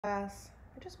Class,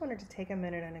 I just wanted to take a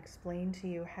minute and explain to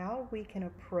you how we can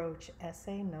approach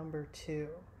essay number 2.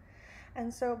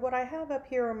 And so what I have up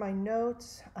here are my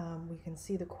notes. We can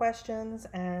see the questions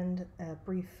and a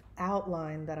brief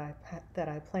outline that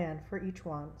I planned for each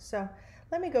one. So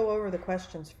let me go over the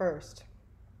questions first.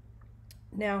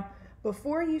 Now,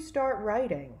 before you start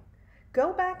writing,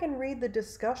 go back and read the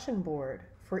discussion board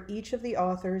for each of the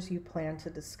authors you plan to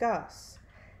discuss.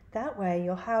 That way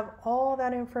you'll have all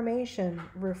that information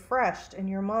refreshed in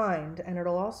your mind, and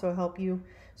it'll also help you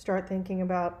start thinking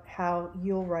about how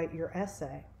you'll write your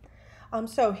essay.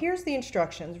 So here's the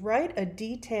instructions. Write a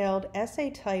detailed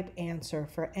essay type answer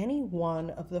for any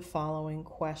one of the following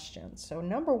questions. So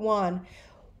number 1,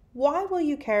 why will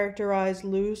you characterize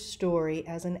Lou's story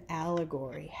as an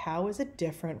allegory? How is it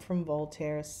different from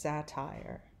Voltaire's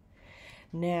satire?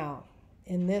 Now,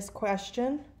 in this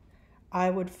question, I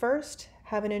would first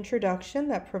have an introduction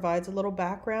that provides a little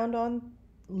background on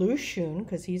Lu Xun,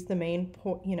 because he's the main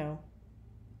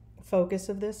focus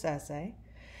of this essay,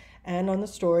 and on the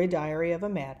story Diary of a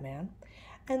Madman.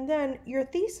 And then your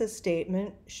thesis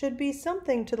statement should be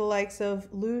something to the likes of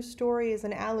Lu's story is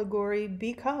an allegory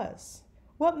because.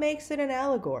 What makes it an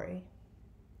allegory?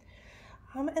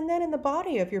 And then in the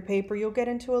body of your paper, you'll get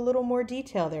into a little more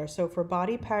detail there. So for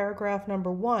body paragraph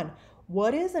number 1,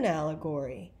 what is an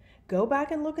allegory? Go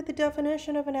back and look at the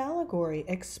definition of an allegory.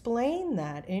 Explain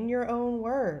that in your own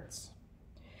words.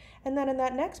 And then in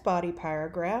that next body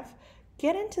paragraph,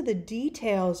 get into the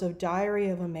details of Diary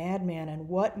of a Madman and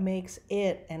what makes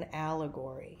it an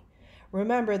allegory.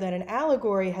 Remember that an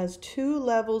allegory has 2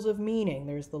 levels of meaning.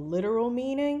 There's the literal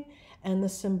meaning and the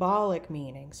symbolic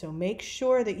meaning. So make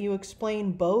sure that you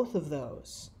explain both of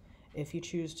those if you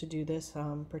choose to do this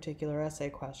particular essay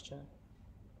question.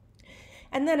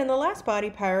 And then in the last body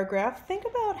paragraph, think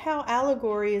about how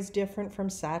allegory is different from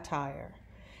satire.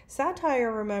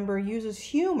 Satire, remember, uses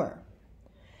humor,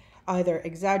 either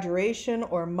exaggeration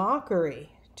or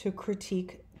mockery, to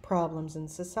critique problems in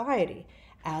society.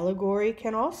 Allegory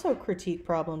can also critique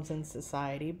problems in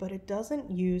society, but it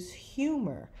doesn't use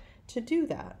humor to do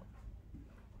that.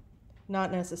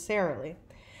 Not necessarily.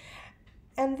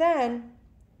 And then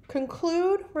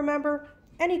conclude, remember,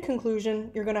 any conclusion,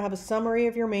 you're going to have a summary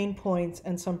of your main points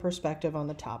and some perspective on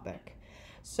the topic.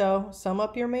 So sum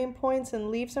up your main points and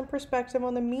leave some perspective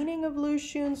on the meaning of Lu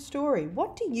Xun's story.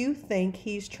 What do you think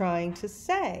he's trying to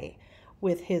say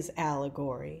with his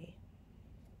allegory?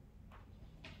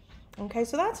 Okay,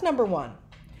 so that's number 1.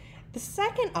 The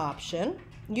second option,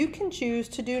 you can choose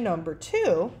to do number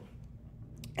 2,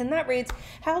 and that reads,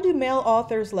 how do male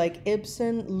authors like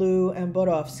Ibsen, Lu, and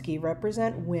Borowski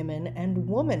represent women and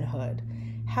womanhood?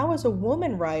 How is a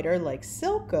woman writer like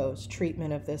Silko's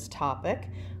treatment of this topic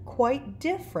quite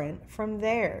different from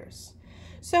theirs?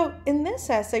 So in this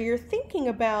essay, you're thinking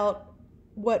about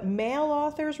what male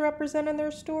authors represent in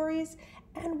their stories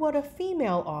and what a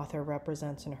female author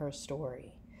represents in her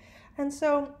story. And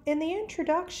so in the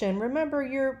introduction, remember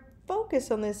your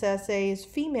focus on this essay is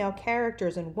female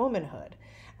characters and womanhood.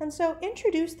 And so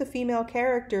introduce the female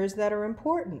characters that are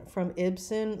important from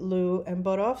Ibsen, Lu, and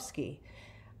Borowski.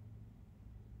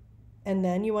 And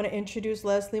then you want to introduce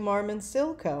Leslie Marmon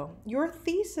Silko. Your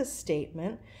thesis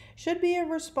statement should be a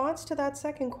response to that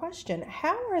second question.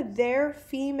 How are their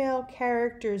female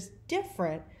characters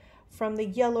different from the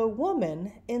yellow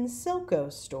woman in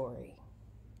Silko's story?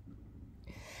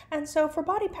 And so for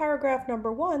body paragraph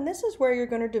number 1, this is where you're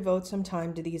going to devote some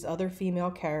time to these other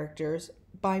female characters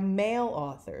by male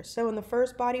authors. So in the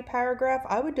first body paragraph,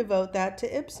 I would devote that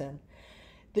to Ibsen.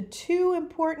 The 2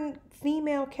 important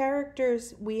female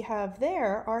characters we have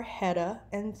there are Hedda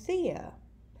and Thea.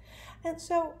 And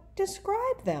so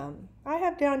describe them. I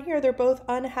have down here, they're both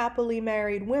unhappily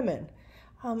married women.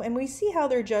 And we see how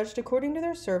they're judged according to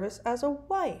their service as a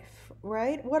wife,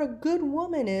 right? What a good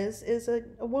woman is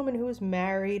a woman who is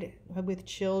married with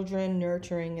children,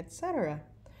 nurturing, etc.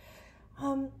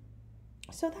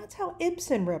 So that's how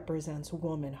Ibsen represents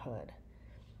womanhood.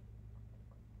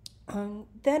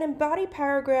 Then in body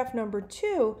paragraph number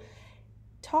 2,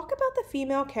 talk about the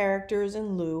female characters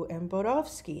in Lu and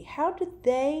Borowski. How do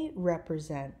they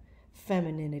represent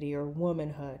femininity or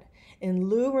womanhood? In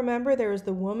Lu, remember, there is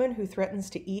the woman who threatens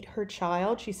to eat her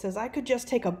child. She says, I could just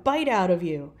take a bite out of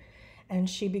you. And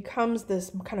she becomes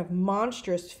this kind of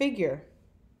monstrous figure.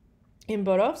 In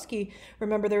Borowski,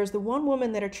 remember, there is the one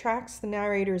woman that attracts the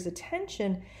narrator's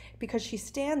attention because she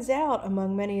stands out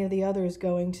among many of the others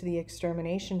going to the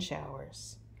extermination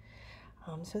showers.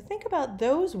 So think about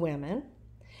those women.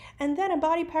 And then in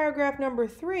body paragraph number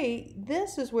 3,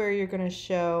 this is where you're going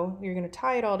to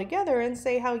tie it all together and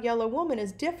say how Yellow Woman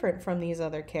is different from these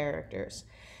other characters.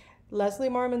 Leslie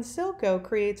Marmon Silko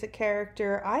creates a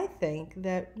character, I think,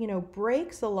 that,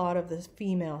 breaks a lot of the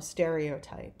female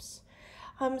stereotypes.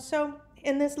 So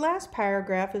in this last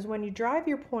paragraph is when you drive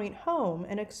your point home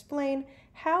and explain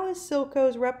how is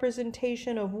Silko's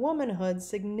representation of womanhood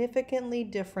significantly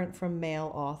different from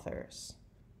male authors.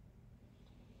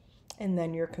 And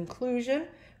then your conclusion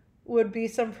would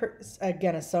be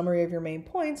again, a summary of your main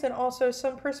points and also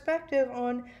some perspective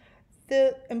on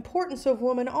the importance of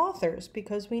women authors,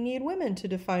 because we need women to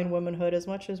define womanhood as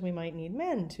much as we might need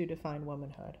men to define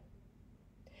womanhood.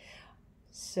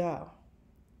 So,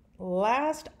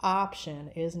 last option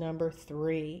is number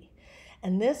 3.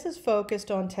 And this is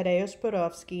focused on Tadeusz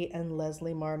Borowski and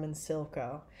Leslie Marmon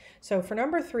Silko. So for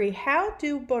number 3, how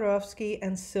do Borowski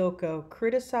and Silko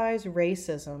criticize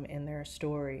racism in their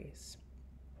stories?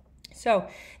 So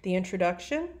the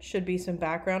introduction should be some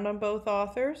background on both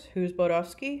authors, who's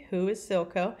Borowski, who is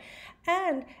Silko,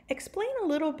 and explain a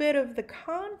little bit of the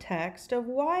context of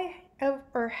why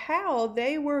or how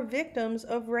they were victims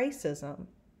of racism.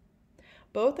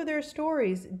 Both of their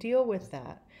stories deal with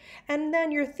that. And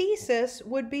then your thesis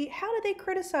would be, how do they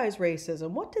criticize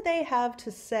racism? What do they have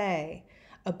to say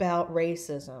about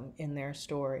racism in their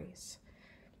stories?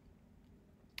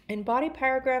 In body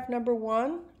paragraph number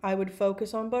 1, I would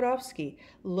focus on Borowski.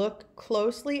 Look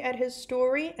closely at his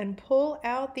story and pull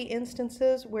out the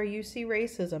instances where you see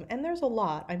racism. And there's a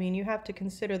lot. I mean, you have to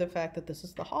consider the fact that this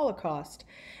is the Holocaust.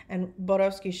 And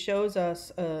Borowski shows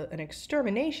us an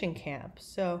extermination camp.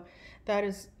 So that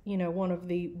is, one of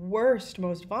the worst,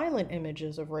 most violent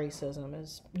images of racism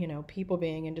is, people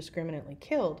being indiscriminately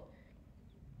killed.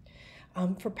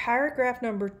 For paragraph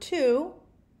number 2,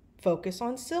 focus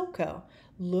on Silko.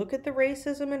 Look at the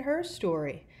racism in her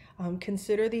story.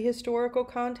 Consider the historical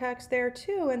context there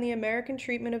too and the American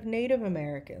treatment of Native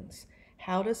Americans.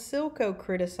 How does Silko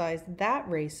criticize that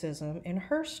racism in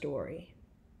her story?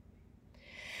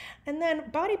 And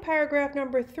then body paragraph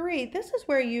number 3, this is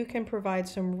where you can provide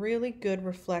some really good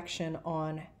reflection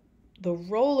on the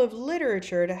role of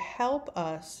literature to help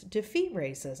us defeat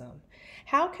racism.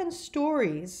 How can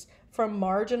stories from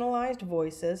marginalized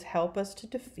voices help us to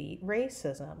defeat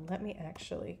racism? Let me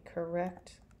actually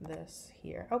correct this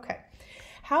here. Okay.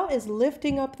 How is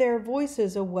lifting up their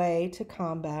voices a way to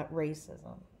combat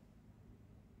racism?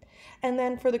 And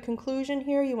then for the conclusion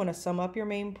here, you want to sum up your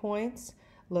main points.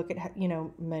 Look at,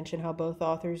 mention how both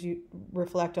authors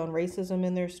reflect on racism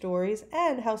in their stories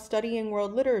and how studying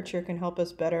world literature can help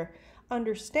us better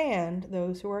understand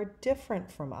those who are different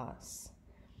from us.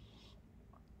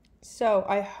 So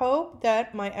I hope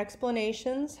that my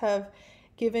explanations have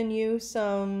given you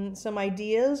some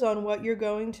ideas on what you're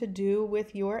going to do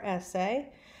with your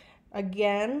essay.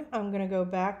 Again, I'm going to go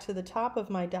back to the top of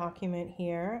my document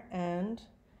here and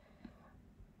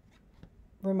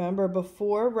remember,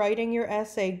 before writing your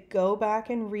essay, go back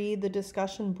and read the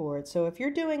discussion board. So if you're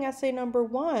doing essay number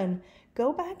 1,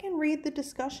 go back and read the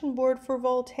discussion board for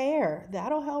Voltaire.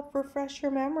 That'll help refresh your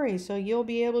memory so you'll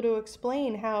be able to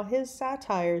explain how his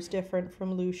satire is different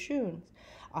from Lu Xun's.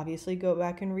 Obviously, go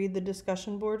back and read the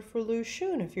discussion board for Lu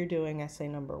Xun if you're doing essay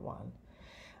number 1.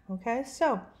 Okay,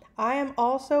 so I am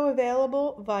also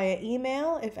available via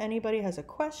email if anybody has a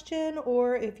question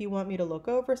or if you want me to look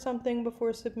over something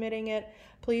before submitting it.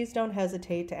 Please don't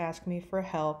hesitate to ask me for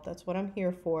help. That's what I'm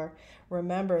here for.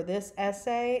 Remember, this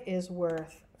essay is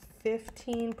worth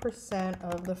 15%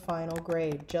 of the final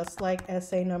grade, just like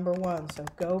essay number 1. So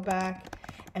go back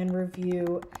and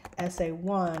review essay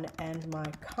 1 and my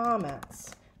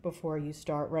comments before you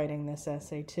start writing this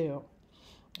essay too.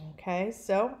 Okay,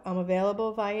 so I'm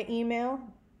available via email.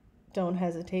 Don't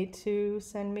hesitate to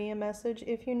send me a message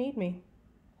if you need me.